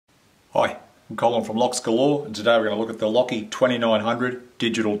Hi, I'm Colin from Locks Galore, and today we're going to look at the Lockey 2900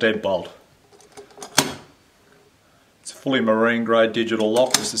 digital deadbolt. It's a fully marine grade digital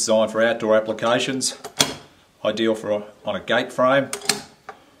lock. It's designed for outdoor applications, ideal for on a gate frame,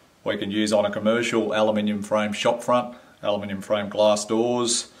 or you can use on a commercial aluminium frame shop front, aluminium frame glass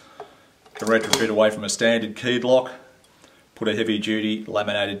doors. You can retrofit away from a standard keyed lock, put a heavy duty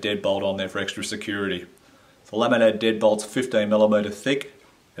laminated deadbolt on there for extra security. The laminated deadbolt's 15mm thick.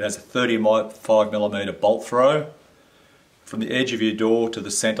 It has a 35mm bolt throw. From the edge of your door to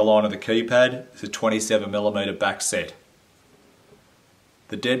the centre line of the keypad is a 27mm back set.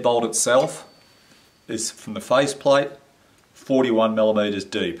 The deadbolt itself is from the faceplate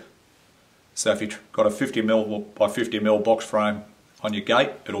 41mm deep. So if you've got a 50mm by 50mm box frame on your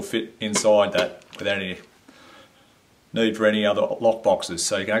gate, it'll fit inside that without any need for any other lock boxes.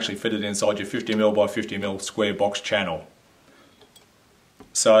 So you can actually fit it inside your 50mm by 50mm square box channel.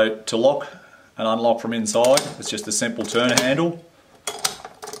 So to lock and unlock from inside, it's just a simple turn handle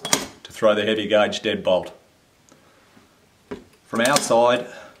to throw the heavy gauge deadbolt. From outside,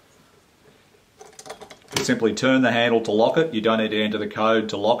 you simply turn the handle to lock it. You don't need to enter the code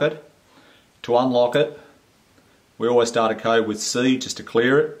to lock it. To unlock it, we always start a code with C just to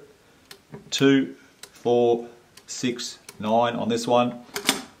clear it. 2, 4, 6, 9 on this one.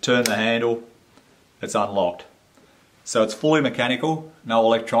 Turn the handle, it's unlocked. So it's fully mechanical, no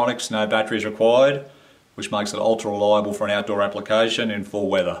electronics, no batteries required, which makes it ultra reliable for an outdoor application in full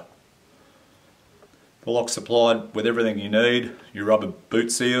weather. The lock's supplied with everything you need: your rubber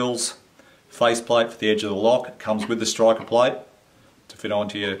boot seals, faceplate for the edge of the lock. It comes with the striker plate to fit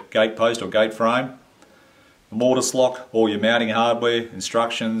onto your gate post or gate frame. The mortise lock, all your mounting hardware,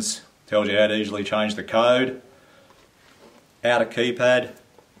 instructions, tells you how to easily change the code. Outer keypad,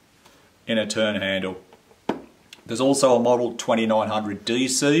 inner turn handle. There's also a model 2900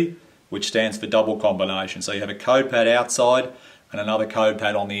 DC, which stands for double combination. So you have a code pad outside and another code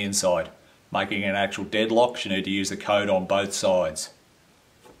pad on the inside. Making an actual deadlock, you need to use the code on both sides.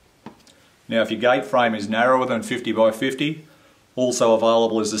 Now if your gate frame is narrower than 50 by 50, also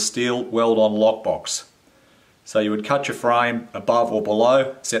available is a steel weld-on lock box. So you would cut your frame above or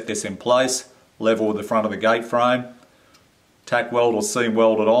below, set this in place, level with the front of the gate frame, tack weld or seam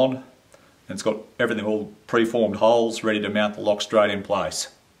weld it on. It's got everything, all pre-formed holes ready to mount the lock straight in place.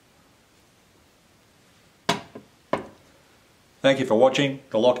 Thank you for watching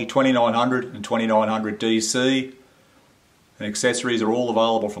the Lockey 2900 and 2900 DC, and accessories are all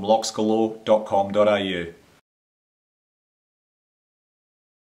available from locksgalore.com.au.